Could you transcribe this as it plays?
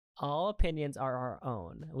All opinions are our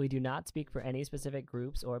own. We do not speak for any specific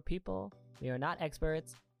groups or people. We are not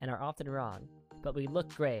experts and are often wrong. But we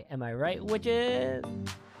look great. Am I right, witches?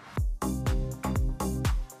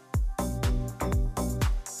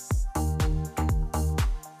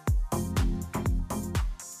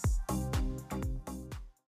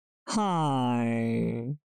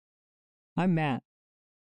 Hi. I'm Matt.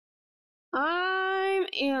 I'm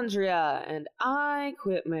Andrea, and I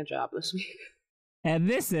quit my job this week. And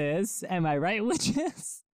this is Am I Right,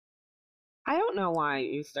 Witches? I don't know why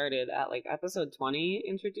you started at like episode 20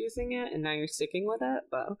 introducing it, and now you're sticking with it,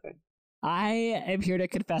 but okay. I am here to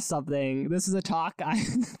confess something. This is a talk I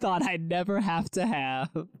thought I'd never have to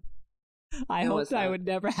have. I hoped I would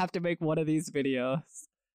never have to make one of these videos,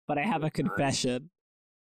 but I have a confession.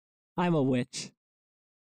 I'm a witch.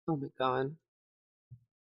 Oh my god.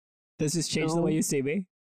 Does this change the way you see me?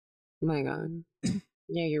 Oh my god.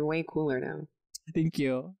 Yeah, you're way cooler now. Thank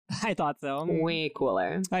you. I thought so. Way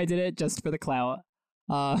cooler. I did it just for the clout.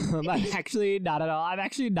 I'm actually not at all. I'm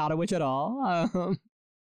actually not a witch at all.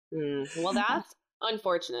 Well, that's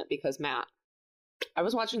unfortunate because, Matt, I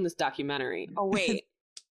was watching this documentary. Oh, wait.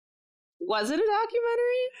 Was it a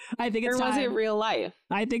documentary? I think it's Or was time. it real life?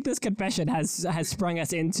 I think this confession has sprung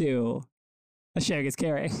us into a sharing is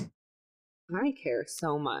caring. I care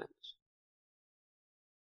so much.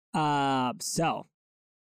 So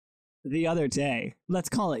the other day, let's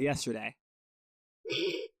call it yesterday.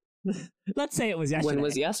 Let's say it was yesterday. When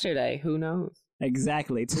was yesterday? Who knows?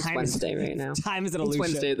 Exactly. It's Wednesday right now. Time is an illusion.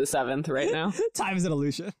 It's Wednesday the 7th right now. Time is an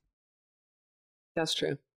illusion. That's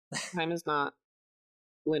true. Time is not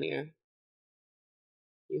linear.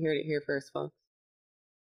 You heard it here first, folks.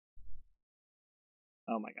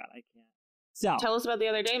 Oh my god, I can't. So tell us about the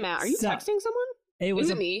other day, Matt. Are you texting someone? It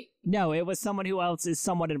was me. No, it was someone who else is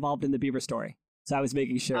somewhat involved in the Beaver story. So I was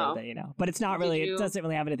making sure that, you know. But it's not really, it doesn't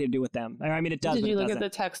really have anything to do with them. I mean, it does, Did but you it look doesn't.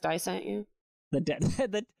 at the text I sent you?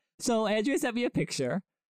 So Andrea sent me a picture,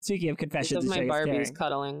 speaking of confessions. Of my Barbies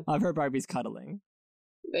cuddling. Of her Barbies cuddling.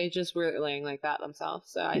 They just were laying like that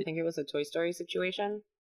themselves. So I think it was a Toy Story situation.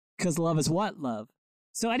 Because love is what? Love.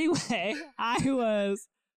 So anyway, I was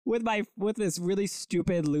with this really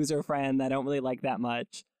stupid loser friend that I don't really like that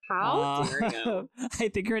much. How dare you? I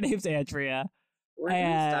think her name's Andrea. We're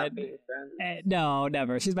gonna stop being friends. No,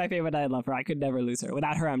 never. She's my favorite. I love her. I could never lose her.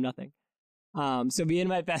 Without her, I'm nothing. So me and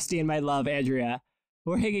my bestie and my love, Andrea,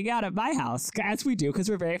 we're hanging out at my house, as we do, because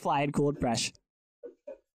we're very fly and cool and fresh.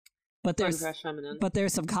 But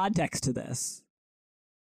there's some context to this.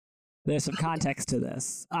 There's some context to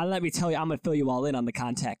this. Let me tell you, I'm going to fill you all in on the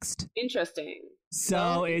context. Interesting.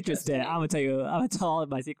 So interesting. I'm going to tell all of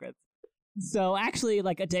my secrets. So actually,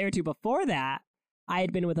 like a day or two before that, I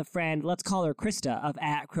had been with a friend, let's call her Krista, of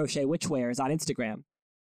 @CrochetWitchwears on Instagram.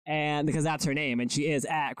 And because that's her name, and she is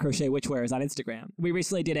 @CrochetWitchwears on Instagram. We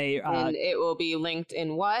recently did and it will be linked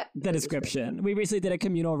in what? The description. We recently did a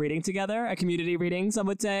communal reading together, a community reading, some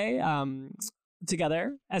would say,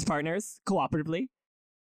 together as partners, cooperatively.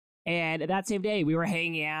 And that same day, we were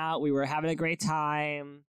hanging out. We were having a great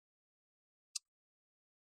time.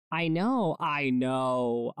 I know.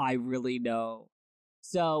 I really know.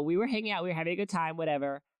 So we were hanging out. We were having a good time,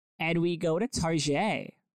 whatever. And we go to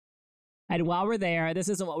Target. And while we're there, this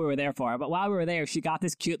isn't what we were there for, but while we were there, she got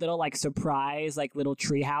this cute little, like, surprise, like, little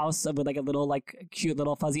tree house with, like, a little, like, cute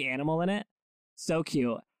little fuzzy animal in it. So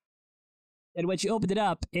cute. And when she opened it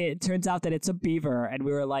up, it turns out that it's a beaver. And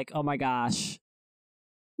we were like, oh my gosh.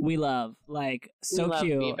 We love, like, so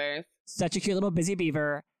cute. Beavers. Such a cute little busy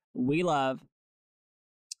beaver. We love.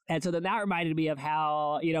 And so then that reminded me of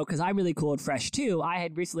how, you know, because I'm really cool and fresh too. I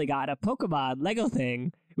had recently got a Pokemon Lego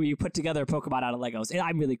thing where you put together a Pokemon out of Legos. And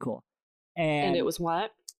I'm really cool. And it was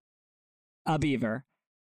what? A beaver.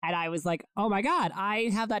 And I was like, oh my God, I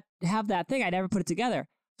have that thing. I never put it together.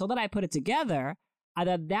 So then I put it together. And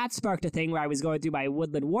then that sparked a thing where I was going through my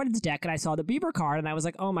Woodland Wardens deck and I saw the beaver card and I was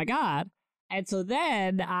like, oh my God. And so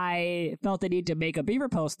then I felt the need to make a beaver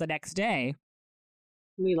post the next day.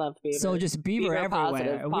 We love beaver. So just beaver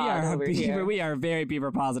everywhere. We are beaver. Here. We are a very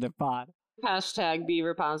beaver positive pod. Hashtag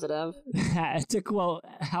beaver positive. to quote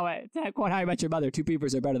how I met your mother, 2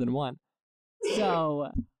 beavers are better than 1.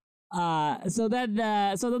 So then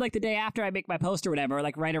like the day after I make my post or whatever,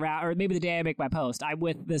 like right around, or maybe the day I make my post, I'm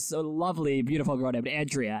with this lovely, beautiful girl named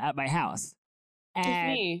Andrea at my house. It's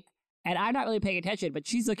me. And I'm not really paying attention, but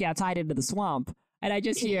she's looking outside into the swamp. And I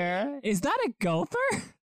just hear, is that a gopher?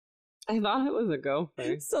 I thought it was a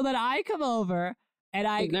gopher. So then I come over and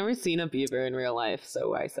I've never seen a beaver in real life,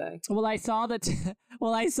 so I say. Well, I saw the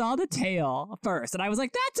tail first, and I was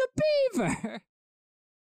like, that's a beaver.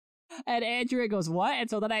 And Andrea goes, what? And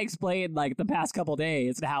so then I explained like the past couple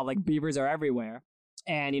days and how like beavers are everywhere.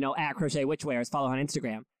 And, at Crochet Witchwears, follow her on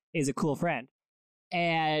Instagram, is a cool friend.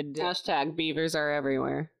 And hashtag beavers are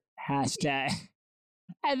everywhere. Hashtag.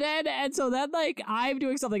 And so then like I'm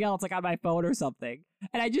doing something else like on my phone or something.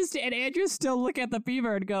 And Andrew's still looking at the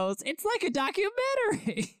beaver and goes, it's like a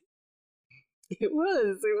documentary. It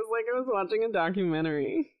was like I was watching a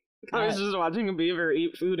documentary. I was just watching a beaver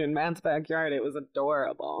eat food in Matt's backyard. It was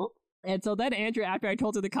adorable. And so then Andrea, after I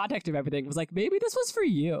told her the context of everything, was like, maybe this was for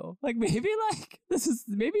you. Like, maybe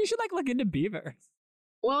you should like look into beavers.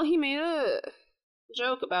 Well, he made a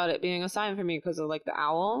joke about it being a sign for me because of like the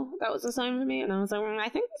owl that was a sign for me. And I was like, I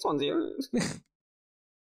think this one's yours.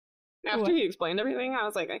 After he explained everything, I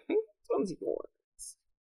was like, I think this one's yours.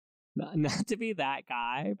 Not to be that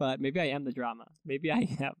guy, but maybe I am the drama. Maybe I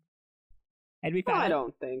am. And we found I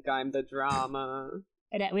don't think I'm the drama.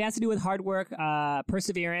 And it has to do with hard work,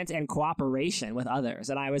 perseverance, and cooperation with others.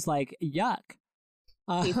 And I was like, yuck.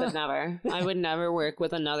 He said never. I would never work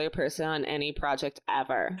with another person on any project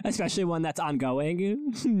ever. Especially one that's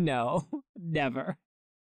ongoing. No, never.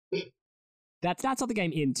 That's not something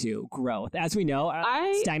I'm into, growth. As we know,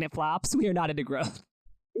 stagnant flops, we are not into growth.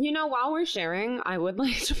 While we're sharing, I would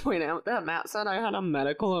like to point out that Matt said I had a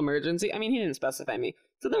medical emergency. I mean, he didn't specify me.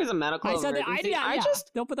 So there was a medical emergency.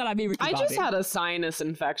 Don't put that on me, Ricky I just had a sinus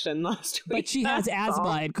infection last week. But she has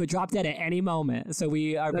asthma and could drop dead at any moment. So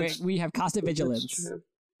we have constant vigilance.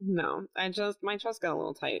 No, my chest got a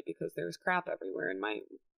little tight because there was crap everywhere and my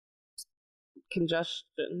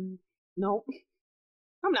congestion. Nope.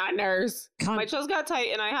 I'm not a nurse. My chest got tight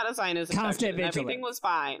and I had a sinus infection. Constant vigilance. Everything was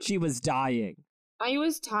fine. She was dying. I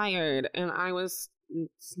was tired and I was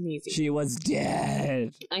sneezing. She was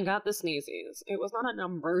dead. I got the sneezes. It was not an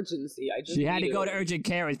emergency. She had to go to urgent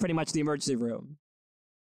care. It was pretty much the emergency room.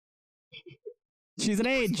 She's an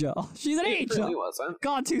angel. She's an angel. It really wasn't.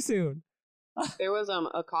 Gone too soon. There was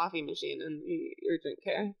a coffee machine in the urgent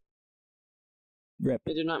care. Rip.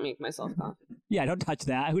 I did not make myself coffee. Yeah, don't touch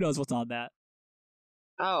that. Who knows what's on that?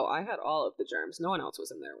 Oh, I had all of the germs. No one else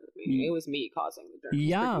was in there with me. It was me causing the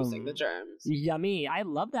germs. Producing the germs. Yummy. I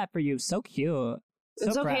love that for you. So cute.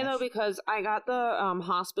 It's okay though because I got the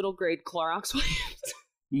hospital grade Clorox wipes.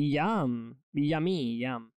 Yum. Yummy.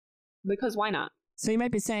 Yum. Because why not? So you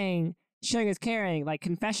might be saying sharing is caring, like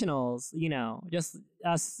confessionals, just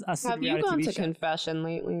us. Have you gone to confession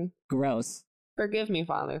lately? Gross. Forgive me,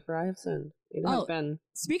 Father, for I have sinned. It has been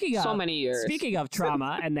so many years. Speaking of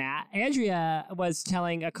trauma and that, Andrea was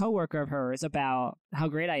telling a coworker of hers about how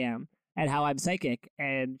great I am and how I'm psychic,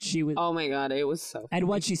 and she was. Oh my god, it was so funny. And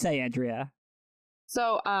what'd she say, Andrea?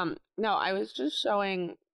 So, no, I was just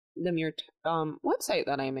showing them your website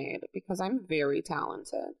that I made because I'm very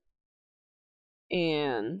talented,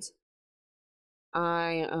 and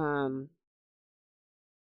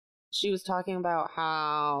she was talking about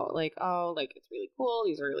how, like, it's really cool.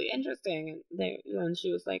 These are really interesting. And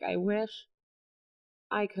she was like, I wish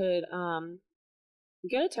I could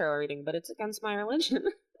get a tarot reading, but it's against my religion.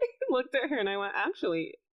 I looked at her and I went,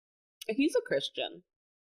 actually, he's a Christian.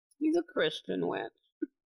 He's a Christian witch.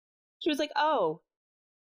 She was like, oh,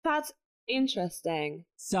 that's interesting.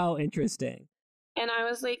 So interesting. And I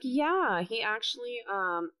was like, yeah, he actually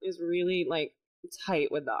is really, like, tight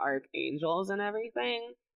with the archangels and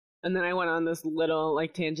everything. And then I went on this little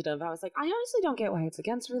tangent of, I was like, I honestly don't get why it's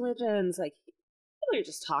against religions. Like, you're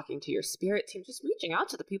just talking to your spirit team, just reaching out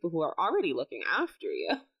to the people who are already looking after you.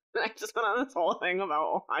 And I just went on this whole thing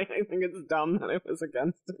about why I think it's dumb that it was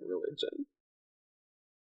against religion.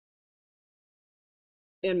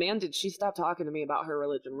 And man, did she stop talking to me about her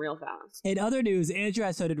religion real fast. In other news,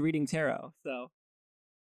 Andrea started reading tarot, so.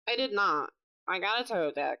 I did not. I got a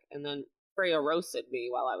tarot deck, and then Freya roasted me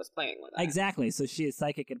while I was playing with it. Exactly, so she is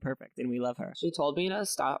psychic and perfect, and we love her. She told me to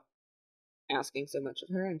stop asking so much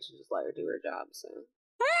of her, and to just let her do her job, so.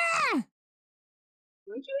 Ah!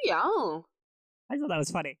 Why'd you yell? I thought that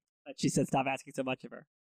was funny. That she said stop asking so much of her.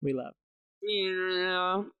 We love.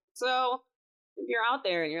 Yeah. So, if you're out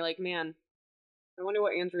there and you're like, man, I wonder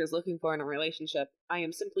what Andrea is looking for in a relationship, I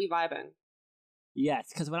am simply vibing. Yes,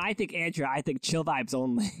 because when I think Andrea, I think chill vibes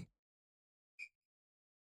only.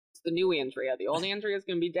 It's the new Andrea. The old Andrea is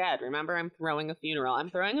going to be dead. Remember, I'm throwing a funeral. I'm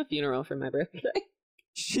throwing a funeral for my birthday.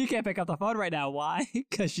 She can't pick up the phone right now. Why?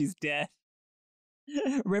 Because she's dead.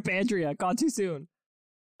 Rip Andrea, gone too soon.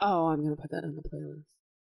 Oh, I'm going to put that on the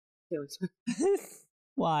playlist.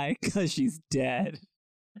 Why? Because she's dead.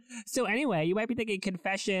 So anyway, you might be thinking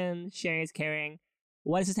confession, sharing is caring.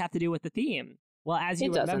 What does this have to do with the theme? Well, as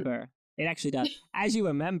you remember, it actually does. As you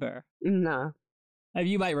remember, no,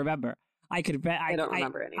 you might remember, I could bet I don't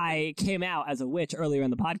remember anything. I came out as a witch earlier in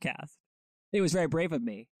the podcast. It was very brave of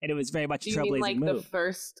me, and it was very much a Do you mean trailblazing like move. the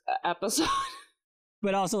first episode?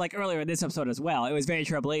 But also like earlier in this episode as well. It was very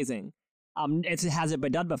trailblazing. It hasn't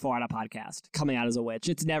been done before on a podcast, coming out as a witch.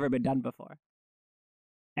 It's never been done before.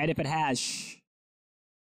 And if it has, shh.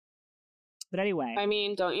 But anyway. I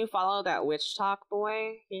mean, don't you follow that witch talk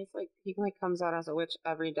boy? He comes out as a witch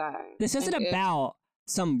every day. This isn't about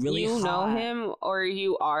some really you hot... know him or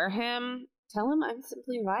you are him. Tell him I'm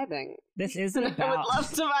simply vibing. This isn't about... I would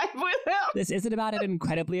love to vibe with him. This isn't about an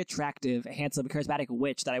incredibly attractive, handsome, charismatic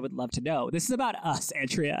witch that I would love to know. This is about us,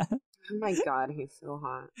 Andrea. Oh my god, he's so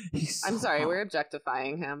hot. I'm sorry, we're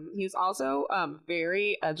objectifying him. He's also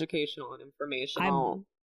very educational and informational.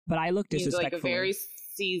 But I look He's disrespectful. like a very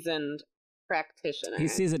seasoned practitioner.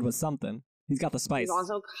 He's seasoned with something. He's got the spice. He's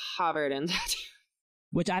also covered in tattoos.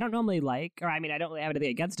 Which I don't normally like, or I mean, I don't really have anything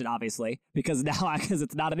against it, obviously, because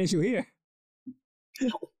it's not an issue here.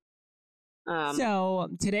 So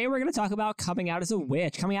today we're going to talk about coming out as a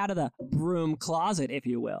witch, coming out of the broom closet, if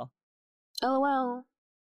you will. LOL.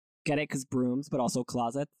 Get it? Because brooms, but also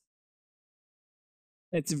closets.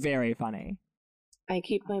 It's very funny. I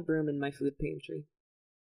keep my broom in my food pantry.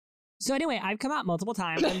 So anyway, I've come out multiple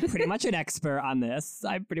times. I'm pretty much an expert on this.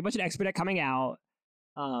 I'm pretty much an expert at coming out.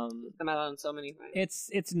 I'm out on so many things.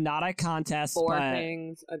 It's not a contest. For but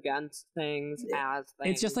things, against things, as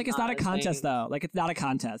things. It's just like it's not a contest things. though. Like it's not a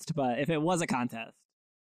contest, but if it was a contest.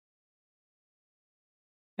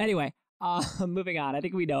 Anyway, moving on. I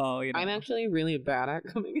think we know. I'm actually really bad at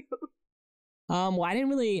coming out. Well, I didn't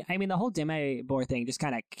really. I mean, the whole demi board thing just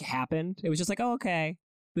kind of happened. It was just like, oh, okay,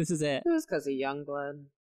 this is it. It was because of Youngblood.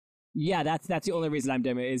 Yeah, that's the only reason I'm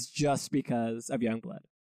demi is just because of Youngblood.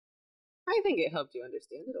 I think it helped you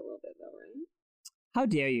understand it a little bit, though, right? How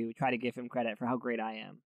dare you try to give him credit for how great I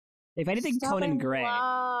am? If anything, Conan Gray.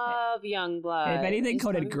 I love Youngblood. If anything, is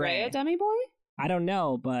Conan Gray. A demi boy? I don't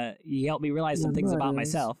know, but he helped me realize some things about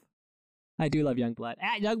myself. I do love Youngblood.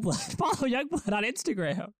 At Youngblood. Follow Youngblood on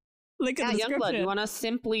Instagram. Link in the description. Youngblood, you want to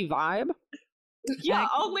simply vibe? Yeah,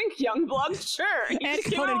 I'll link Youngblood. Sure. And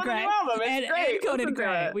Conan Gray. And Conan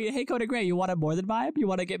Gray. Hey, Conan Gray, you want a more than vibe? You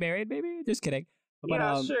want to get married, maybe? Just kidding. But,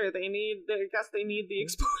 yeah, sure. I guess they need the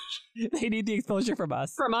exposure. They need the exposure from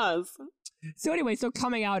us. From us. So anyway,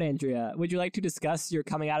 coming out, Andrea, would you like to discuss your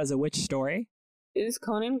coming out as a witch story? Is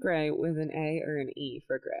Conan Gray with an A or an E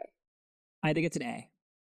for Gray? I think it's an A.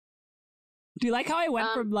 Do you like how I went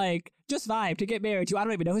from like just vibe to get married to I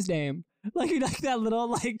don't even know his name? Like that little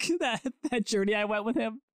that journey I went with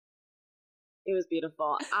him. It was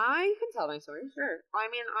beautiful. I can tell my story, sure. I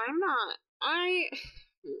mean, I'm not.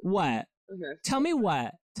 What? Tell me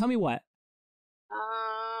what. The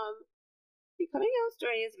coming out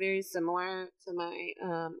story is very similar to my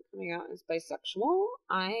coming out as bisexual.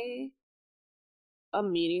 I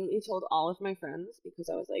immediately told all of my friends because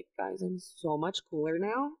I was like, guys, I'm so much cooler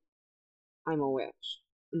now. I'm a witch.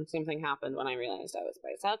 And the same thing happened when I realized I was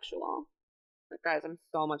bisexual. Like, guys, I'm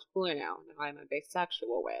so much cooler now. Now I'm a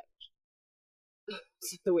bisexual witch.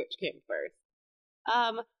 So the witch came first.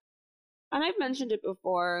 And I've mentioned it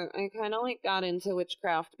before. I kind of got into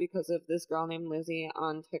witchcraft because of this girl named Lizzie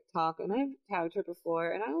on TikTok, and I've tagged her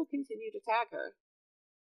before, and I will continue to tag her.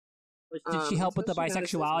 Did she help with the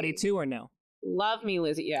bisexuality too, or no? Love me,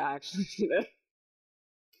 Lizzie. Yeah, actually, she did.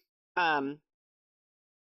 But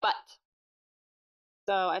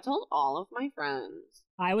so I told all of my friends.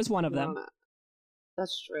 I was one of them.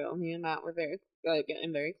 That's true. Me and Matt were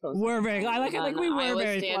getting very close. We're very. I like it. Like we were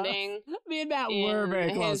very close. Me and Matt were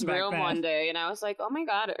very close. In his room one day, and I was like, "Oh my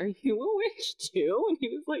god, are you a witch too?" And he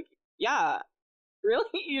was like, "Yeah." Really?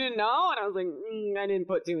 You didn't know? And I was like, I didn't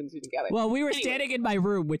put two and two together. Well, we were standing in my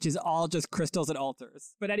room, which is all just crystals and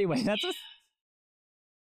altars. But anyway, that's a...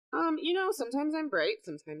 sometimes I'm bright,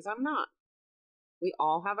 sometimes I'm not. We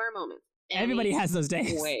all have our moments. Everybody has those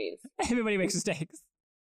days. Ways. Everybody makes mistakes.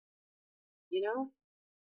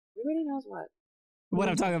 Everybody knows what. What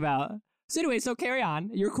I'm talking about. So anyway, carry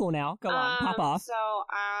on. You're cool now. Go on, pop off. So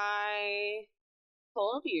I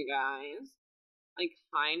told you guys. I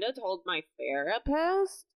kind of told my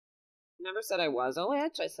therapist. Never said I was a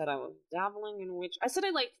witch. I said I was dabbling in witch. I said I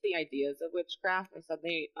liked the ideas of witchcraft. I said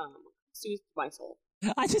they soothed my soul.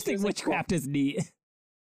 I just think witchcraft is neat.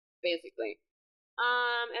 Basically.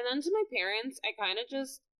 And then to my parents, I kind of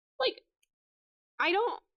just, I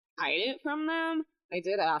don't hide it from them. I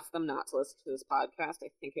did ask them not to listen to this podcast.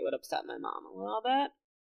 I think it would upset my mom a little bit.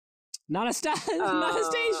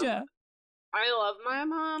 Anastasia. I love my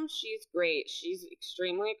mom. She's great. She's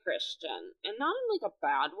extremely Christian. And not in a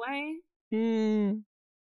bad way. Mm.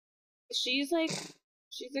 She's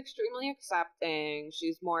She's extremely accepting.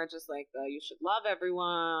 She's more just like you should love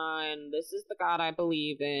everyone. This is the God I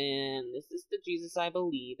believe in. This is the Jesus I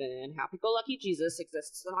believe in. Happy-go-lucky Jesus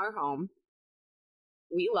exists in our home.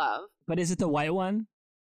 We love. But is it the white one?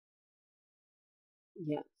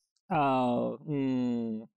 Yes. Oh.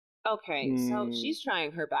 Okay, so she's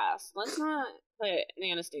trying her best. Let's not put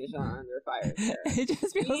Anastasia under fire here. It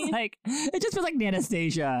just feels like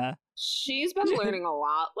Anastasia. She's been learning a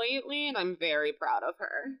lot lately, and I'm very proud of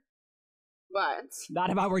her. But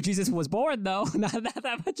not about where Jesus was born, though. Not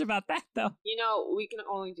that much about that, though. You know, we can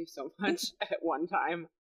only do so much at one time.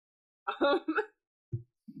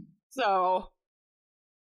 So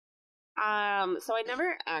I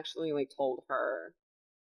never actually like told her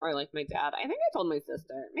or like my dad. I think I told my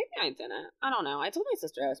sister. Maybe I didn't. I don't know. I told my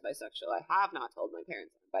sister I was bisexual. I have not told my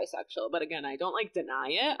parents I'm bisexual, but again, I don't like deny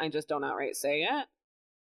it. I just don't outright say it.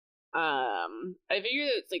 I figure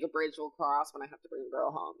it's like a bridge will cross when I have to bring a girl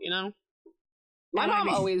home, you know? My mom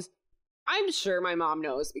always, I'm sure my mom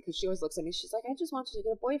knows because she always looks at me. She's like, I just want you to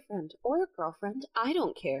get a boyfriend or a girlfriend. I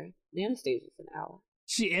don't care. Anastasia's an owl.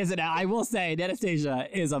 She is an owl. I will say, Anastasia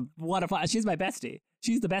is a wonderful. She's my bestie.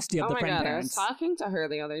 She's the bestie of the friend parents. I was talking to her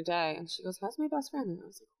the other day, and she goes, "How's my best friend?" And I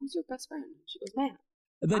was like, "Who's your best friend?" And she goes, "Matt."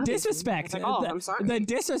 The disrespect. Like, oh, I'm sorry. The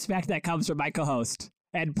disrespect that comes from my co-host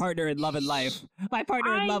and partner in love and life. My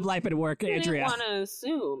partner in love, life, and work, Andrea. I didn't want to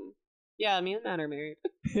assume. Yeah, me and Matt are married.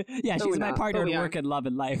 Yeah, she's my partner in work and love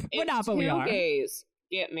and life. We're not, but we are. Two gays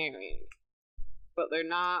get married, but they're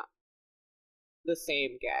not the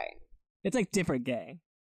same gay. It's like different gay.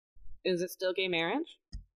 Is it still gay marriage?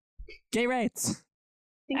 Gay rights.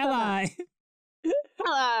 Ally.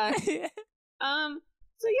 Hello.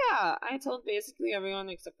 So yeah, I told basically everyone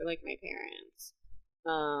except for like my parents.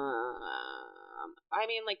 I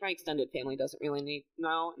mean, like my extended family doesn't really need to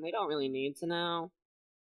know, and they don't really need to know.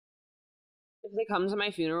 If they come to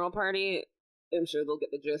my funeral party, I'm sure they'll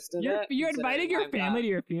get the gist of it. You're inviting your family to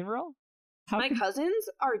your funeral? My cousins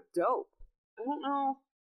are dope. I don't know.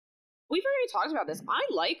 We've already talked about this. I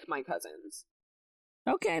like my cousins.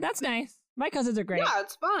 Okay, that's nice. My cousins are great. Yeah,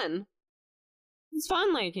 it's fun. It's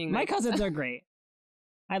fun liking my cousins are great.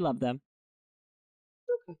 I love them.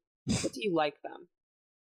 Okay. But do you like them?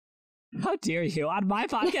 How dare you on my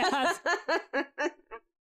podcast?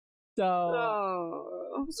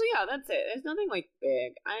 So yeah, that's it. There's nothing like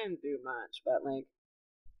big. I didn't do much, but like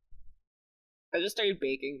I just started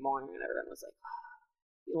baking more, and everyone was like, oh,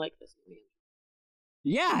 "You like this, man?"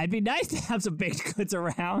 Yeah, it'd be nice to have some baked goods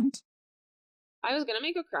around. I was gonna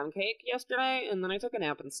make a crumb cake yesterday, and then I took a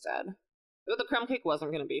nap instead. But the crumb cake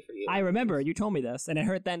wasn't gonna be for you. I remember you told me this, and it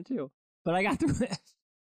hurt then too. But I got through it.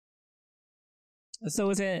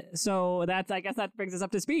 So that's, I guess that brings us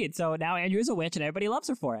up to speed. So now Andrew is a witch, and everybody loves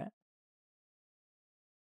her for it.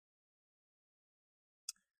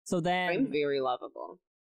 So then I'm very lovable.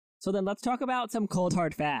 So then let's talk about some cold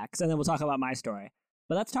hard facts, and then we'll talk about my story.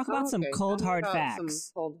 But let's talk about some cold hard facts. Some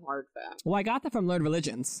cold hard facts. Well, I got that from Learned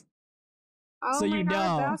Religions. Oh so my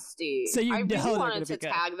God, bestie. So you I know really wanted to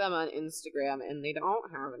tag them on Instagram, and they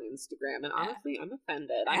don't have an Instagram. And honestly, I'm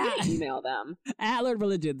offended. I'm gonna email them. At Learned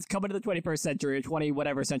Religions, come into the 21st century, or 20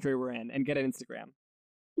 whatever century we're in, and get an Instagram.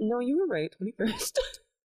 No, you were right. 21st.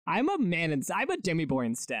 I'm a demi-boy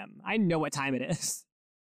in STEM. I know what time it is,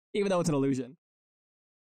 even though it's an illusion.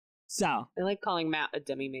 So I like calling Matt a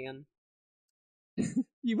demi-man.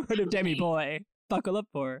 You've heard of demi-boy. Buckle up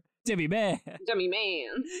for demi-man.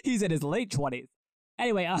 Demi-man. He's in his late 20s.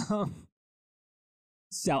 Anyway,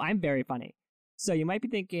 so I'm very funny. So you might be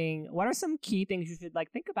thinking, what are some key things you should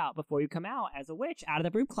think about before you come out as a witch out of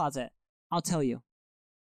the broom closet? I'll tell you.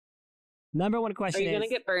 Number one question is... Are you going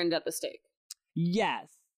to get burned at the stake? Yes.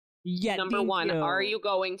 Yeah, Number one, are you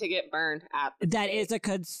going to get burned at the That stake? is a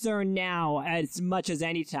concern now as much as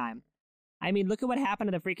any time. I mean, look at what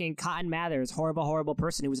happened to the freaking Cotton Mathers, horrible, horrible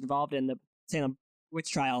person who was involved in the Salem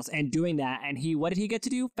witch trials and doing that. And what did he get to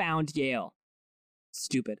do? Found Yale.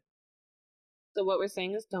 Stupid. So what we're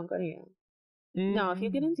saying is don't go to Yale. No, if you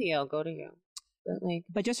get into Yale, go to Yale.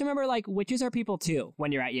 But just remember, witches are people too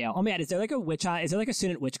when you're at Yale. Oh man, is there a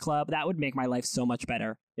student witch club? That would make my life so much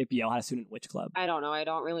better if Yale had a student witch club. I don't know. I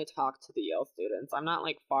don't really talk to the Yale students. I'm not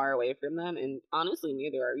far away from them, and honestly,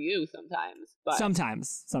 neither are you sometimes. But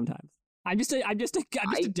sometimes. I'm just a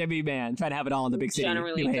demi man trying to have it all in the big city.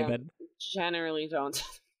 Generally don't talk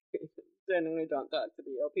to the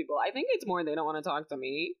Yale people. I think it's more they don't want to talk to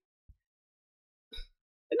me,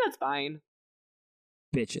 and that's fine.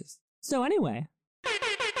 Bitches. So anyway,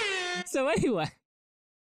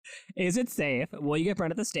 is it safe? Will you get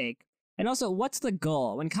burned at the stake? And also, what's the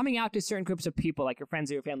goal when coming out to certain groups of people, like your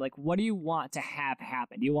friends or your family? What do you want to have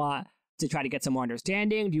happen? Do you want to try to get some more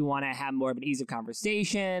understanding? Do you want to have more of an ease of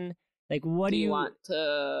conversation? Like, what do you want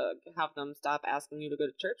to have them stop asking you to go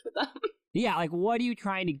to church with them? Yeah, like, what are you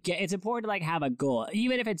trying to get? It's important to, like, have a goal.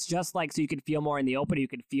 Even if it's just, like, so you can feel more in the open, you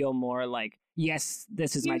can feel more like, yes,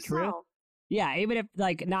 this is my truth. Yeah, even if,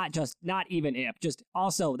 like, not even if, just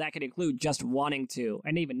also that could include just wanting to,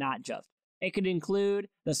 and even not just. It could include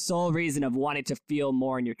the sole reason of wanting to feel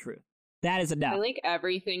more in your truth. That is enough. I like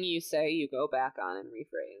everything you say, you go back on and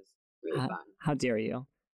rephrase. Really fun. How dare you?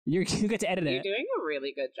 You get to edit it. You're doing a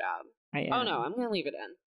really good job. I am. Oh no, I'm going to leave it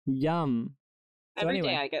in. Yum. So Every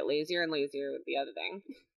anyway, day I get lazier and lazier with the editing.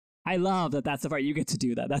 I love that that's the part you get to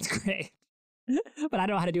do that. That's great. But I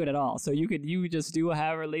don't know how to do it at all. So you just do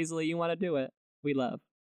however lazily you want to do it. We love.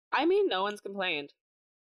 I mean, no one's complained.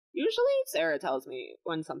 Usually Sarah tells me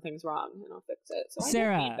when something's wrong and I'll fix it. So I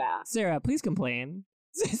get feedback. Sarah, please complain.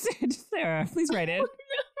 Sarah, please write it.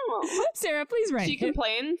 No. Sarah, please write it. She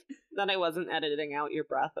complained that I wasn't editing out your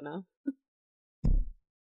breath enough.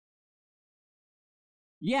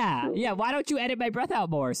 Yeah. Why don't you edit my breath out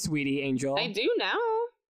more, sweetie angel? I do now.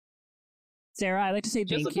 Sarah, I'd like to say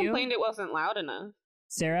thank you. Just complained it wasn't loud enough.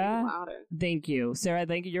 Sarah, thank you. Sarah,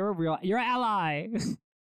 thank you. You're an ally.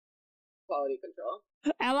 Quality control.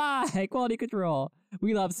 Ally, quality control.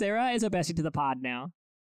 We love Sarah is a bestie to the pod now.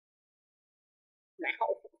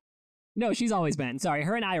 No, she's always been. Sorry,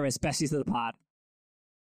 her and Iris, besties to the pod.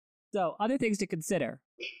 So, other things to consider.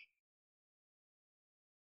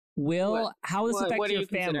 How will this affect your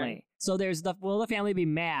family? So there's will the family be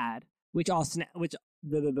mad? Which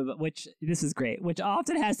this is great. Which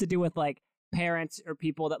often has to do with like parents or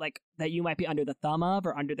people that you might be under the thumb of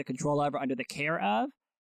or under the control of or under the care of.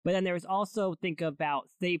 But then there's also think about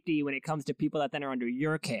safety when it comes to people that then are under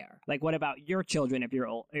your care. Like what about your children if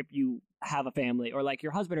you have a family or like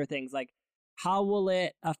your husband or things like how will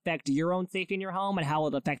it affect your own safety in your home and how will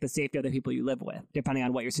it affect the safety of the people you live with depending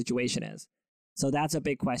on what your situation is? So that's a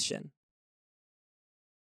big question.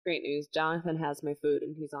 Great news. Jonathan has my food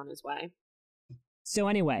and he's on his way. So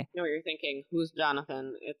anyway. You know what you're thinking. Who's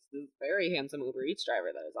Jonathan? It's the very handsome Uber Eats driver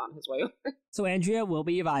that is on his way over. So Andrea will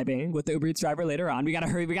be vibing with the Uber Eats driver later on. We gotta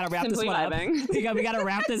hurry. We gotta wrap this one up. We gotta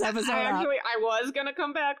wrap this episode up. I was gonna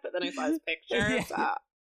come back, but then I saw his picture. Yeah.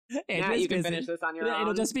 So now you can finish this on your own.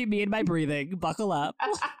 It'll just be me and my breathing. Buckle up.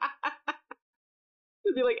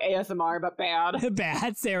 It'd be like ASMR, but bad.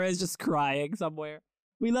 Bad. Sarah's just crying somewhere.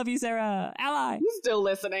 We love you, Sarah. Ally. He's still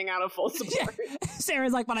listening out of full support. Yeah.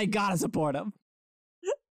 Sarah's like, but I gotta support him.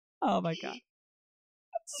 Oh my God.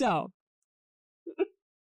 So.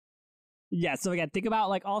 Yeah, so again, think about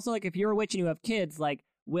like also like if you're a witch and you have kids, like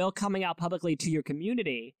will coming out publicly to your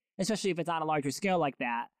community, especially if it's on a larger scale like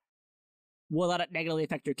that, will that negatively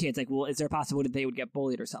affect your kids? Like, is there a possibility that they would get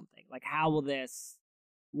bullied or something? Like,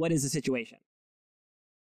 what is the situation?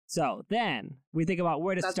 So then we think about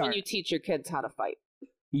where to start. That's when you teach your kids how to fight.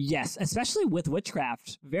 Yes, especially with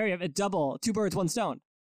witchcraft. Very double, two birds, one stone.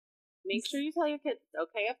 Make sure you tell your kids it's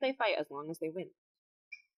okay if they fight as long as they win.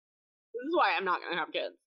 This is why I'm not going to have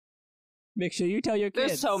kids. Make sure you tell your kids.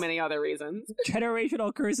 There's so many other reasons.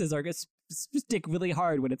 Generational curses are going to stick really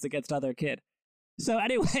hard when it's against other kid. So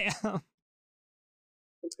anyway,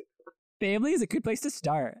 family is a good place to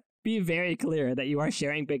start. Be very clear that you are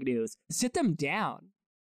sharing big news. Sit them down.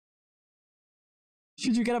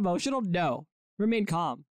 Should you get emotional? No. Remain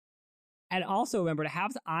calm. And also remember to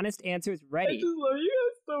have the honest answers ready. I just love you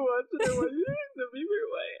guys so much, and I want you to be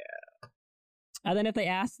my. And then if they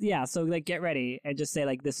ask, so like get ready and just say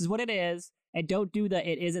like, this is what it is. And don't do the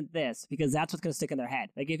it isn't this, because that's what's going to stick in their head.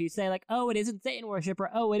 Like if you say like, oh, it isn't Satan worship, or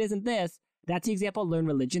oh, it isn't this. That's the example Learn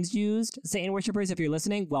Religions used. Satan worshipers, if you're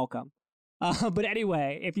listening, welcome. But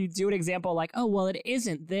anyway, if you do an example like, oh, well, it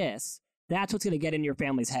isn't this, that's what's going to get in your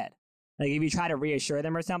family's head. Like if you try to reassure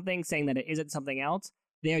them or something, saying that it isn't something else,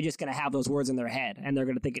 they're just going to have those words in their head and they're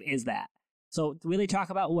going to think it is that. So really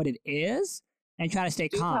talk about what it is and try to stay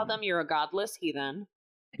calm. Tell them you're a godless heathen.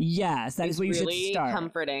 Yes, that is where you should start. Really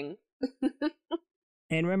comforting.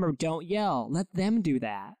 And remember, don't yell. Let them do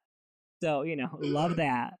that. So, love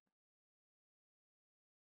that.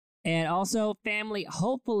 And also family,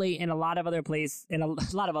 hopefully in a lot of places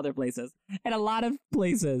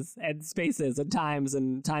and spaces and times is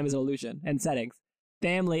an illusion and settings,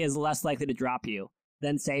 family is less likely to drop you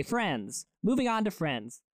than say friends. Moving on to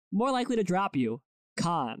friends, more likely to drop you.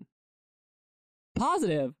 Con.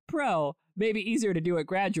 Positive, pro, maybe easier to do it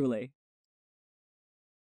gradually.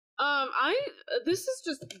 This is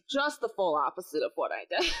just the full opposite of what I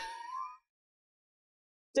did.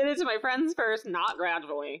 Did it to my friends first, not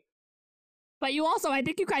gradually. But you also, I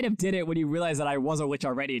think you kind of did it when you realized that I was a witch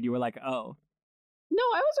already and you were like, oh. No,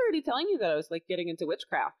 I was already telling you that I was like getting into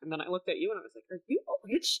witchcraft, and then I looked at you and I was like, "Are you a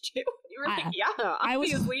witch too?" You were like, "Yeah,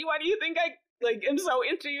 obviously." Why do you think I like am so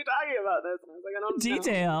into you talking about this? And I was like, "I don't know."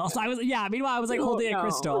 Details. Meanwhile, I was like holding a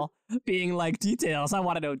crystal, being like details. I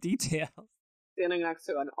want to know details. Standing next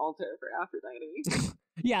to an altar for Aphrodite.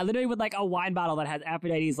 Yeah, literally with like a wine bottle that has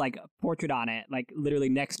Aphrodite's like portrait on it, like literally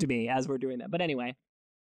next to me as we're doing that. But anyway,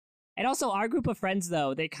 and also our group of friends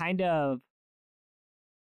though, they kind of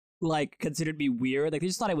like considered me weird. Like they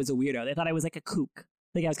just thought I was a weirdo. They thought I was like a kook.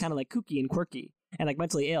 Like I was kind of like kooky and quirky and like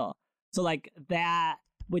mentally ill. So like that,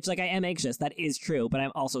 which like I am anxious. That is true, but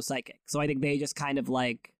I'm also psychic. So I think they just kind of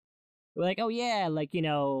like were like, oh yeah, like you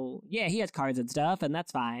know, yeah, he has cards and stuff, and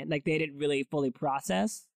that's fine. Like they didn't really fully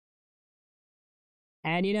process.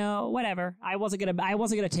 And you know, whatever. I wasn't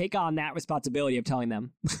gonna take on that responsibility of telling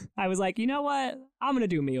them. I was like, you know what? I'm gonna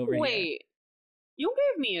do me over here. Wait, you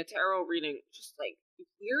gave me a tarot reading just like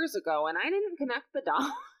years ago, and I didn't connect the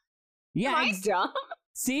dots. Yeah, Am I dumb?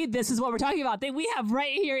 See, this is what we're talking about. We have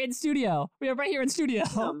right here in studio. Yeah,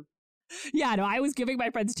 no, I was giving my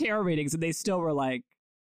friends tarot readings, and they still were like,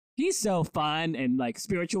 "He's so fun and like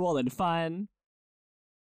spiritual and fun."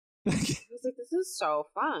 I was like, "This is so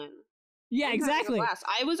fun." Yeah, exactly.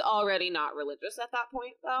 I was already not religious at that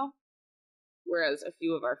point, though. Whereas a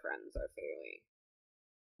few of our friends are fairly.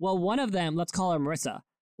 Well, one of them, let's call her Marissa,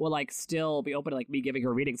 will like still be open to like me giving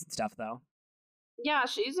her readings and stuff, though. Yeah,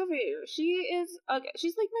 she's like my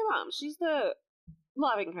mom. She's the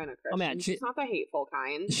loving kind of Christian. Oh man, she's not the hateful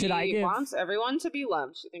kind. She wants everyone to be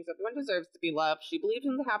loved. She thinks everyone deserves to be loved. She believes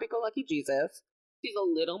in the happy-go-lucky Jesus. She's a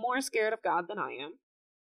little more scared of God than I am.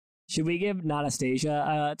 Should we give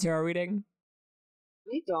Anastasia a tarot reading?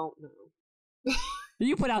 I don't know.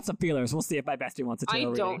 You put out some feelers. We'll see if my bestie wants a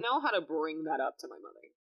tarot reading. I don't know how to bring that up to my mother.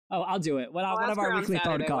 Oh, I'll do it. One of our weekly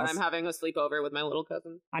phone calls. When I'm having a sleepover with my little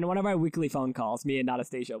cousin. On one of our weekly phone calls, me and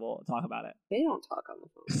Anastasia will talk about it. They don't talk on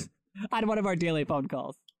the phone. On one of our daily phone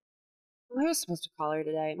calls. I was supposed to call her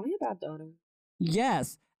today. Am I a bad daughter?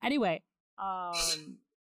 Yes. Anyway,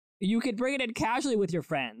 you could bring it in casually with your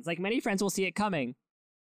friends. Like many friends will see it coming.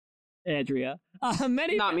 Andrea.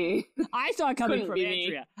 Not me. I saw it coming from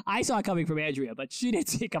Andrea. I saw it coming from Andrea, but she didn't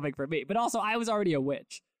see it coming from me. But also, I was already a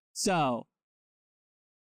witch. So,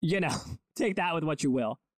 you know, take that with what you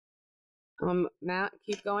will. Matt,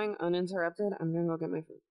 keep going uninterrupted. I'm gonna go get my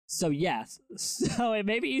food. So yes. So it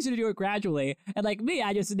may be easier to do it gradually. And like me,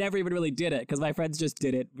 I just never even really did it because my friends just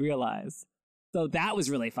didn't realize. So that was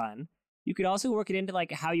really fun. You could also work it into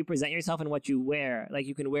like how you present yourself and what you wear. Like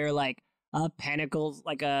you can wear like a pentacle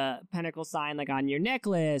sign like on your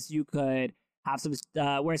necklace. You could have some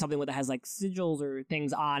wear something that has like sigils or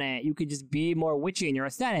things on it. You could just be more witchy in your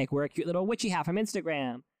aesthetic. Wear a cute little witchy hat from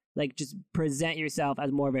Instagram. Like just present yourself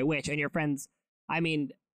as more of a witch. And your friends, I mean,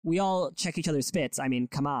 we all check each other's spits. I mean,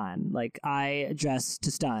 come on. Like I dress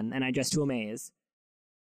to stun and I dress to amaze.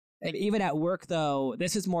 And even at work though,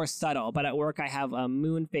 this is more subtle, but at work I have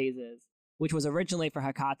moon phases, which was originally for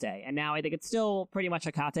Hecate, and now I think it's still pretty much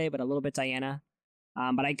Hecate, but a little bit Diana.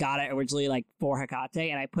 But I got it originally like for Hecate,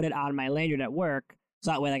 and I put it on my lanyard at work,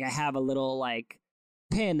 so that way like I have a little like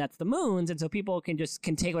pin that's the moons, and so people can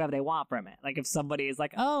take whatever they want from it. Like if somebody is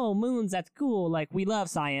like, oh, moons, that's cool, like we love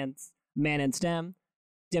science, man in STEM,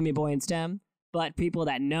 demi boy in STEM. But people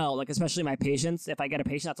that know, like especially my patients, if I get a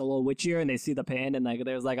patient that's a little witchier and they see the pin and like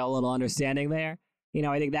there's like a little understanding there, you know,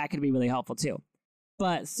 I think that could be really helpful too.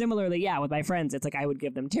 But similarly, yeah, with my friends, it's like I would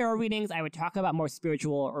give them tarot readings. I would talk about more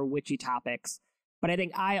spiritual or witchy topics. But I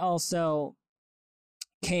think I also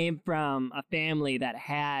came from a family that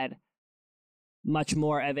had much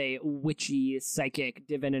more of a witchy, psychic,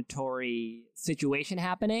 divinatory situation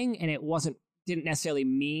happening. And it didn't necessarily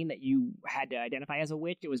mean that you had to identify as a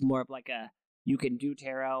witch. It was more of like you can do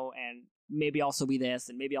tarot and maybe also be this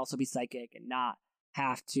and maybe also be psychic and not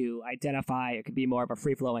have to identify. It could be more of a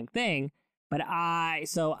free-flowing thing. But I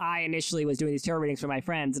initially was doing these tarot readings for my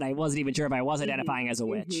friends, and I wasn't even sure if I was identifying as a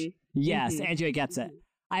witch. Yes, Andrea gets it.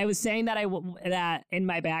 I was saying that that in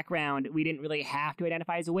my background, we didn't really have to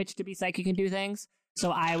identify as a witch to be psychic and do things.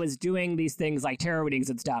 So I was doing these things like tarot readings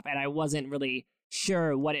and stuff, and I wasn't really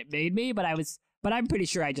sure what it made me, but I'm pretty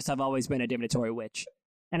sure I just have always been a divinatory witch.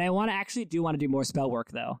 And I want to do more spell work,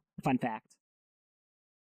 though. Fun fact.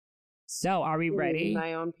 So, are we ready?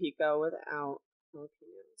 My own Pico without jalapenos.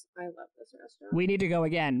 I love this restaurant. We need to go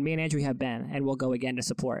again. Me and Andrew have been, and we'll go again to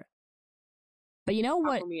support. But you know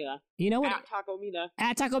what? Taco Mita. You know what? At Taco Mita.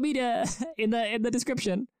 At Taco Mita in the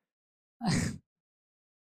description.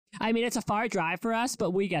 I mean, it's a far drive for us,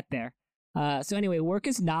 but we get there. So anyway, work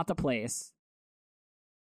is not the place.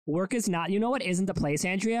 Work is not. You know what isn't the place,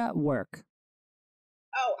 Andrea? Work.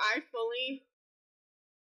 Oh, I fully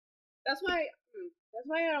That's why. That's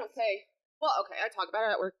why I don't say. Well, okay, I talk about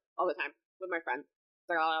it at work all the time with my friends.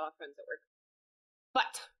 I got a lot of friends at work,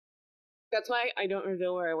 but that's why I don't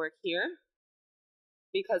reveal where I work here,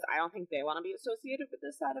 because I don't think they want to be associated with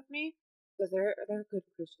this side of me, because they're good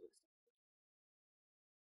Christians.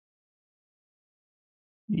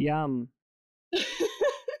 Yum.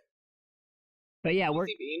 But yeah, we're.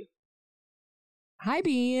 Bean. Hi,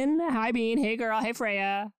 Bean. Hi, Bean. Hey, girl. Hey,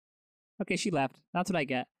 Freya. Okay, she left. That's what I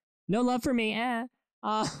get. No love for me.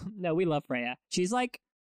 No, we love Freya. She's like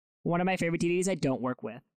one of my favorite TDs I don't work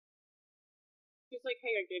with. She's like, hey,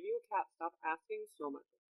 I gave you a cat. Stop asking so much.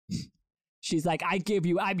 She's like,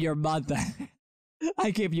 I'm your mother.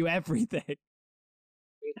 I give you everything.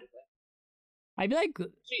 Basically. I feel like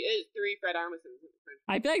she is 3 Fred Armisons.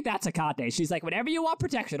 I feel like that's Akate. She's like, whenever you want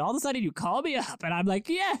protection, all of a sudden you call me up, and I'm like,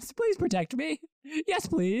 yes, please protect me. Yes,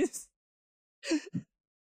 please.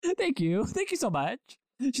 Thank you so much.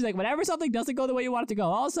 She's like, whenever something doesn't go the way you want it to go,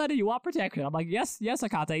 all of a sudden you want protection. I'm like, yes,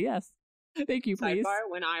 Akate, yes. Thank you, please. Sidebar,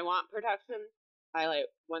 when I want protection, I light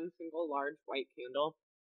one single large white candle,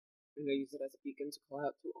 and I use it as a beacon to call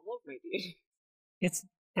out to all of my deities.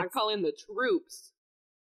 I call in the troops,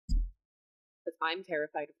 because I'm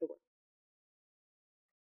terrified of the world.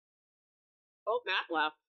 Oh, Matt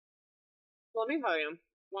left. Well, let me tell you,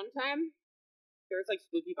 one time, there was like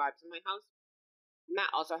spooky vibes in my house.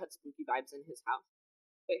 Matt also had spooky vibes in his house.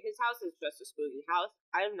 But his house is just a spooky house.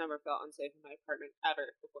 I've never felt unsafe in my apartment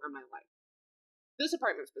ever before in my life. This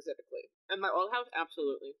apartment specifically. And my old house,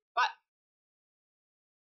 absolutely. But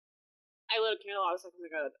I lit a candle. I was like, oh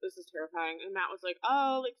my god, this is terrifying. And Matt was like,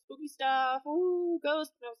 oh, like spooky stuff. Ooh,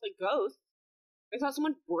 ghosts. And I was like, ghosts? I thought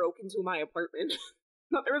someone broke into my apartment.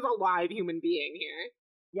 Thought there was a live human being here.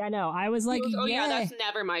 Yeah, no, I was like, yeah, that's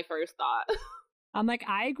never my first thought. I'm like,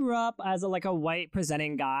 I grew up as a white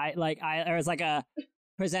presenting guy. Or as like a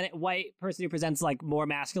white person who presents like more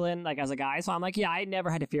masculine, like as a guy. So I'm like, yeah, I never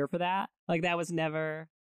had to fear for that. Like that was never.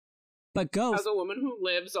 But ghosts. As a woman who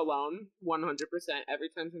lives alone, 100%, every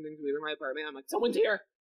time something's weird in my apartment, I'm like, someone's here.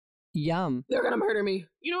 Yum. They're gonna murder me.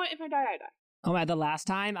 You know what? If I die, I die. Oh, the last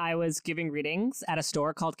time I was giving readings at a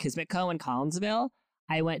store called Kismet Co. in Collinsville,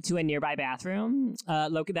 I went to a nearby bathroom.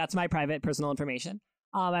 That's my private personal information.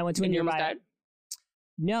 I went to a nearby.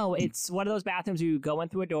 No, it's one of those bathrooms you go in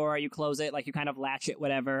through a door, you close it, like you kind of latch it,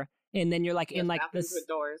 whatever, and then you're like in like this. With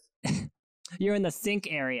doors. You're in the sink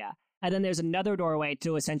area, and then there's another doorway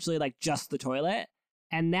to essentially like just the toilet,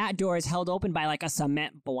 and that door is held open by like a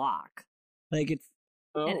cement block, like it's.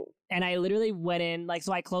 Oh. And I literally went in, like,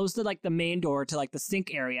 so I closed the main door to like the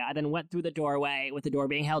sink area, and then went through the doorway with the door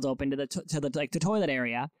being held open to the toilet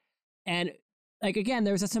area, and like again,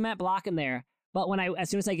 there's a cement block in there. But as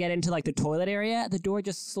soon as I get into like the toilet area, the door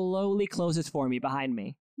just slowly closes for me behind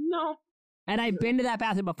me. No. And I've been to that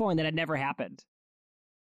bathroom before, and that had never happened.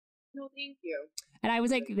 No, thank you. And I was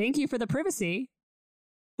like, thank you for the privacy.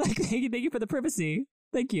 Like, thank you for the privacy.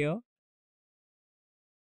 Thank you.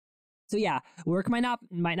 So yeah, work might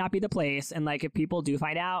not be the place, and like if people do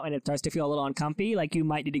find out and it starts to feel a little uncomfy, like you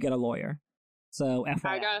might need to get a lawyer. So FYI.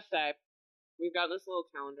 I gotta say, we've got this little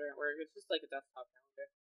calendar at work. It's just like a desktop calendar.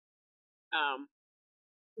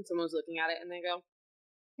 And someone was looking at it and they go,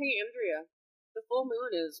 "Hey Andrea, the full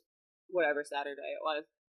moon is whatever Saturday it was.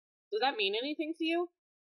 Does that mean anything to you?"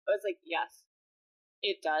 I was like, "Yes,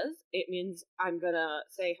 it does. It means I'm gonna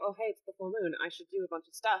say, oh hey, it's the full moon. I should do a bunch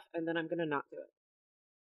of stuff, and then I'm gonna not do it."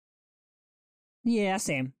 Yeah,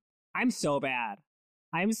 same. I'm so bad.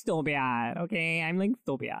 I'm still bad, okay? I'm like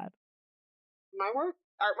so bad. My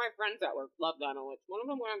friends at work love that knowledge. One of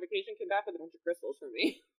them went on vacation, came back with a bunch of crystals for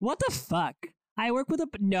me. What the fuck? I work with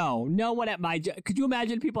no one at my job. Could you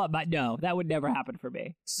imagine people at my, no, that would never happen for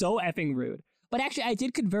me. So effing rude. But actually, I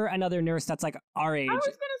did convert another nurse that's like our age. I was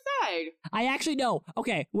gonna say. I actually know.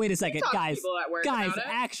 Okay, wait a second, guys.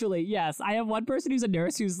 Actually, yes. I have one person who's a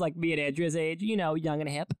nurse who's like me and Andrea's age, you know, young and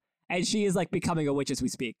hip. And she is like becoming a witch as we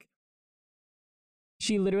speak.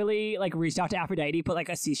 She literally like reached out to Aphrodite, put like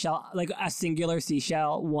a seashell, like a singular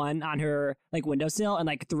seashell one on her like windowsill, and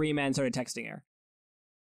like 3 men started texting her.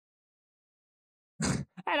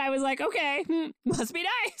 And I was like, okay, must be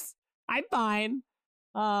nice. I'm fine.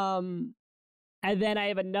 And then I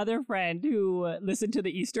have another friend who listened to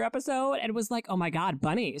the Easter episode and was like, oh my God,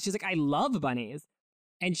 bunnies. She's like, I love bunnies.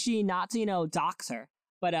 And she, not to, dox her,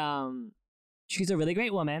 but she's a really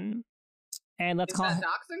great woman. And let's call her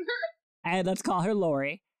doxing her? And let's call her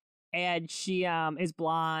Lori. And she is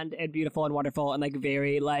blonde and beautiful and wonderful and like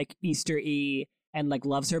very like Easter-y and like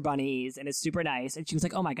loves her bunnies and is super nice. And she was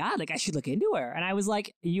like, oh my God, like I should look into her. And I was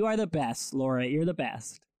like, you are the best, Lori. You're the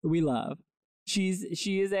best. We love. She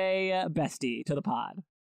is a bestie to the pod.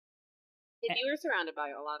 If you were surrounded by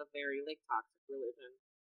a lot of very like toxic religion,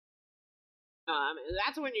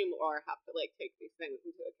 that's when you more have to like take these things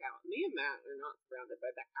into account. Me and Matt are not surrounded by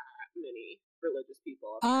that many religious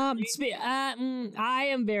people. I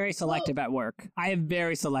am very selective at work. I am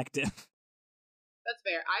very selective. That's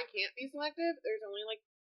fair. I can't be selective. There's only like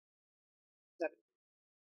 7.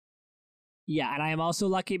 Yeah, and I am also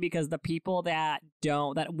lucky because the people that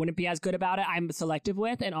wouldn't be as good about it, I'm selective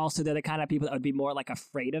with, and also they're the kind of people that would be more like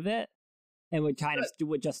afraid of it and would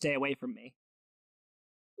would just stay away from me.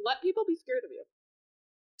 Let people be scared of you.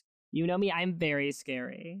 You know me, I'm very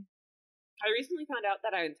scary. I recently found out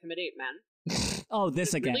that I intimidate men. Oh, this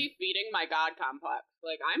it's again. Really feeding my God complex.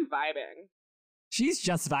 Like, I'm vibing. She's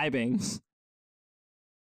just vibing.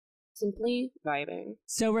 Simply vibing.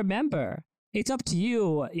 So remember, it's up to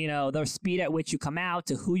you, the speed at which you come out,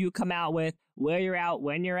 to who you come out with, where you're out,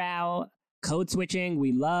 when you're out, code switching,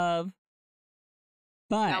 we love.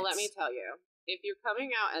 But now let me tell you, if you're coming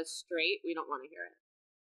out as straight, we don't want to hear it.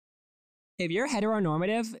 If you're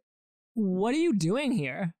heteronormative, what are you doing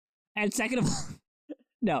here? And second of all,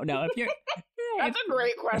 no, if you're... That's a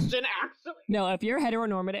great question, actually. No, if you're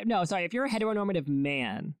if you're a heteronormative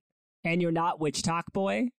man and you're not Witch Talk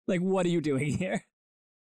Boy, like, what are you doing here?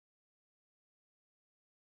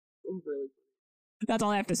 Really? That's all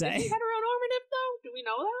I have to say. Is he heteronormative, though? Do we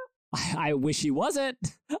know that? I wish he wasn't.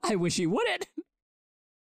 I wish he wouldn't.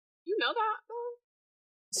 You know that, though?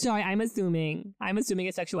 Sorry, I'm assuming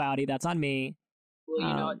his sexuality. That's on me. Well,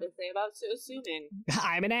 you know what they say about assuming.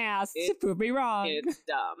 I'm an ass. Prove me wrong. It's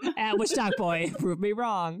dumb. At Witch Talk Boy, prove me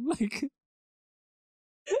wrong. Like,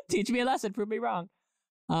 teach me a lesson. Prove me wrong.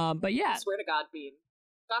 But yeah. I swear to God, Bean.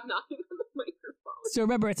 Stop knocking on the microphone. So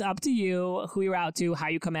remember, it's up to you who you're out to, how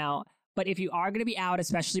you come out. But if you are going to be out,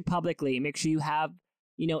 especially publicly, make sure you have,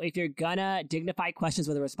 if you're gonna dignify questions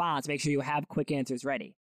with a response, make sure you have quick answers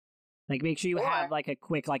ready. Like, make sure you have, like, a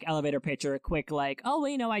quick, like, elevator pitch or a quick, like, oh,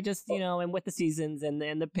 well, I just, am with the seasons and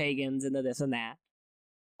the pagans and the this and that.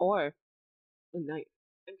 Or a knife.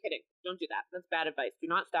 I'm kidding. Don't do that. That's bad advice. Do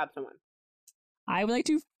not stab someone. I would like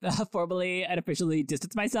to formally and officially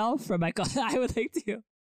distance myself from my... I would like to...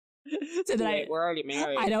 So that we're already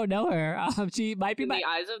married. I don't know her. She might be in the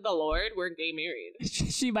eyes of the Lord, we're gay married.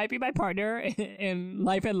 She might be my partner in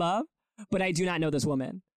life and love, but I do not know this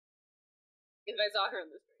woman. If I saw her in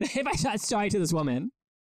the street. If I shot story to this woman.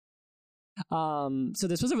 So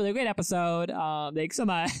this was a really great episode. Thanks so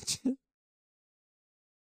much.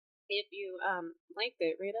 If you liked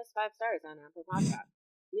it, rate us 5 stars on Apple Podcasts.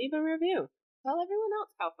 Leave a review. Tell everyone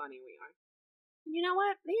else how funny we are. And you know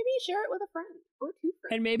what? Maybe share it with a friend or 2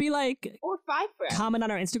 friends. And maybe or 5 friends. Comment on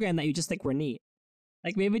our Instagram that you just think we're neat.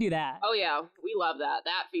 Like, maybe do that. Oh yeah, we love that.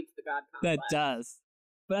 That feeds the God complex. That does.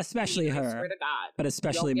 But especially her. I swear to God. But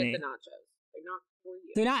especially me. Don't get the nachos. They're not for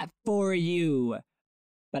you. They're not for you.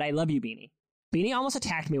 But I love you, Beanie. Beanie almost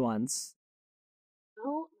attacked me once.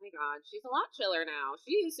 Oh my God, she's a lot chiller now.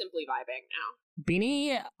 She is simply vibing now.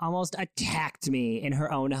 Beanie almost attacked me in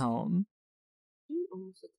her own home. She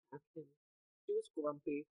almost attacked him. She was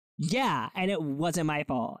grumpy. Yeah, and it wasn't my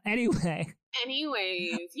fault. Anyways,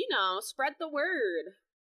 spread the word.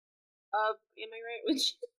 Am I right?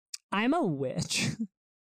 Which I'm a witch.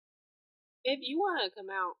 If you want to come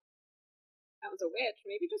out as a witch,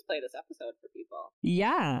 maybe just play this episode for people.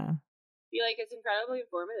 Yeah. Be like, it's incredibly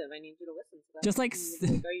informative. I need you to listen to that. Just like,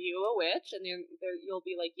 are you a witch? And you'll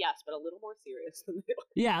be like, yes, but a little more serious than they are.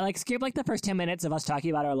 Yeah, like skip like the first 10 minutes of us talking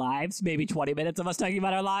about our lives, maybe 20 minutes of us talking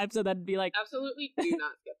about our lives, and then be like, absolutely do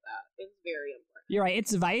not skip that. It's very important. You're right.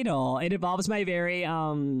 It's vital. It involves my very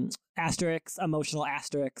emotional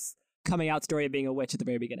asterisk coming out story of being a witch at the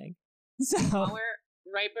very beginning. So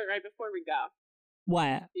right before we go. What?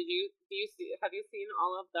 Have you seen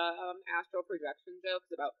all of the astral projection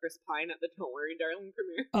jokes about Chris Pine at the Don't Worry Darling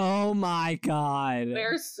premiere? Oh my God.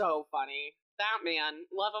 They're so funny. That man,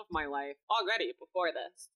 love of my life, already before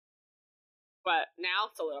this. But now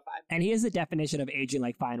solidified. And he is the definition of aging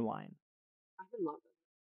like fine wine. I love him.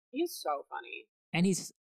 He is so funny. And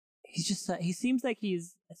he's just, he seems like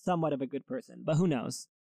he's somewhat of a good person, but who knows?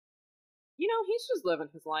 He's just living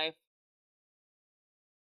his life.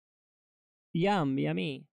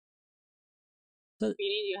 Yummy. So, Beanie, do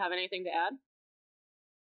you have anything to add?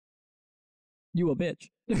 You a bitch.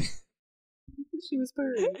 She was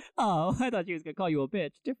purring. Oh, I thought she was going to call you a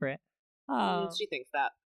bitch. Different. She thinks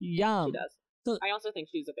that. Yum. She does. So, I also think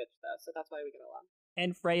she's a bitch, though, so that's why we get along.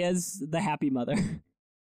 And Freya's the happy mother.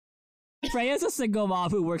 Freya's a single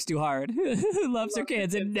mom who works too hard, who loves her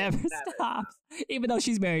kids and never stops. Even though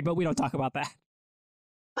she's married, but we don't talk about that.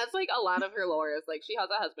 That's like a lot of her lore is like she has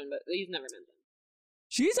a husband, but he's never mentioned.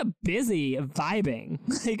 She's a busy vibing.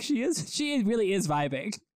 Like she really is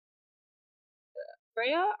vibing.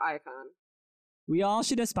 Freya, icon. We all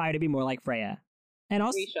should aspire to be more like Freya. And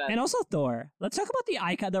also, We should. and also Thor. Let's talk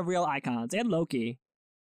about the real icons, and Loki.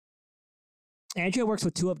 Andrea works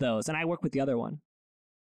with 2 of those, and I work with the other one.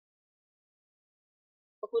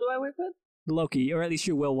 Who do I work with? Loki, or at least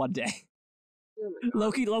you will one day. Oh my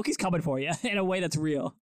God. Loki's coming for you in a way that's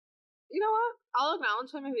real. You know what? I'll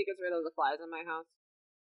acknowledge him if he gets rid of the flies in my house.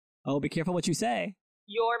 Oh, be careful what you say.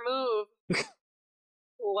 Your move,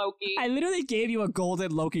 Loki. I literally gave you a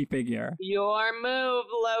golden Loki figure. Your move,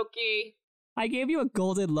 Loki. I gave you a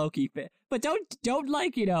golden Loki but don't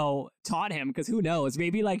like, taunt him, because who knows?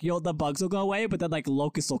 Maybe like the bugs will go away, but then like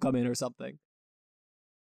locusts will come in or something.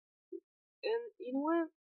 And you know what?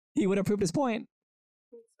 He would have proved his point.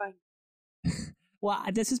 It's fine. Well,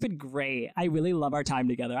 this has been great. I really love our time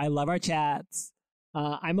together. I love our chats.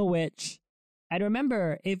 I'm a witch. And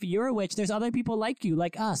remember, if you're a witch, there's other people like you,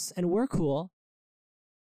 like us, and we're cool.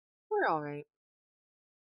 We're all right.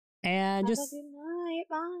 And Have just a good night.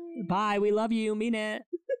 Bye. bye. We love you. Mean it.